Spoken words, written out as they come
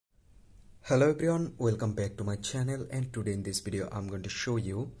Hello everyone, welcome back to my channel, and today in this video I'm going to show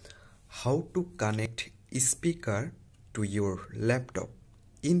you how to connect a speaker to your laptop.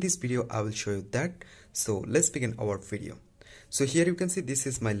 In this video I will show you that. So let's begin our video. So here you can see this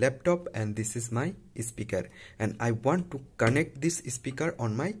is my laptop and this is my speaker, and I want to connect this speaker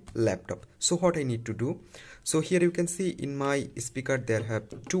on my laptop. So what I need to do, so here you can see in my speaker there have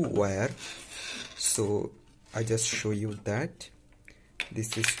two wires. So I just show you that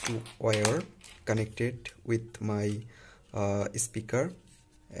this is two wire connected with my speaker,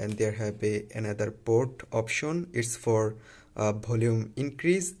 and there have another port option. It's for volume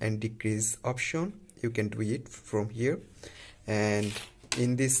increase and decrease option. You can do it from here, and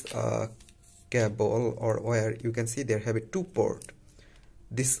in this cable or wire you can see there have a two port,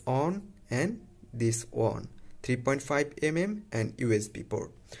 this on and this on, 3.5 mm and USB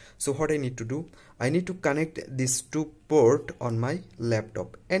port. So what I need to do, I need to connect these two port on my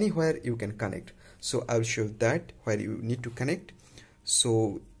laptop. Anywhere you can connect. So I will show that where you need to connect.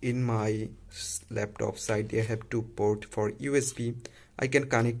 So in my laptop side I have two port for USB. I can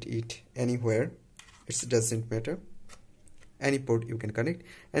connect it anywhere, it doesn't matter, any port you can connect.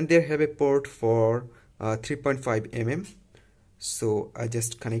 And there have a port for 3.5 mm. So I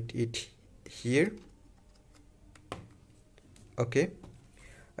just connect it here. Okay,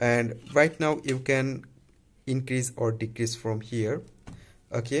 and right now you can increase or decrease from here.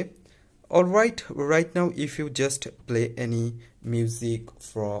 Okay, all right, right now if you just play any music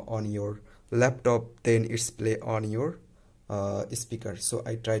on your laptop, then it's play on your speaker. So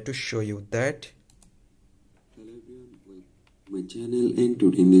I try to show you that. Hello everyone, welcome to my channel, and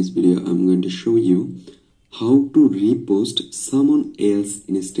today in this video I'm going to show you how to repost someone else's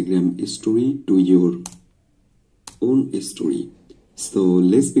Instagram story to your own story. So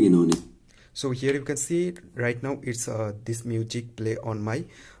let's begin on it. So here you can see right now it's this music play on my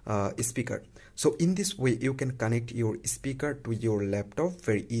speaker. So in this way you can connect your speaker to your laptop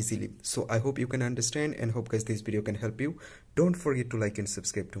very easily. So I hope you can understand, and hope guys this video can help you. Don't forget to like and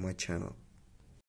subscribe to my channel.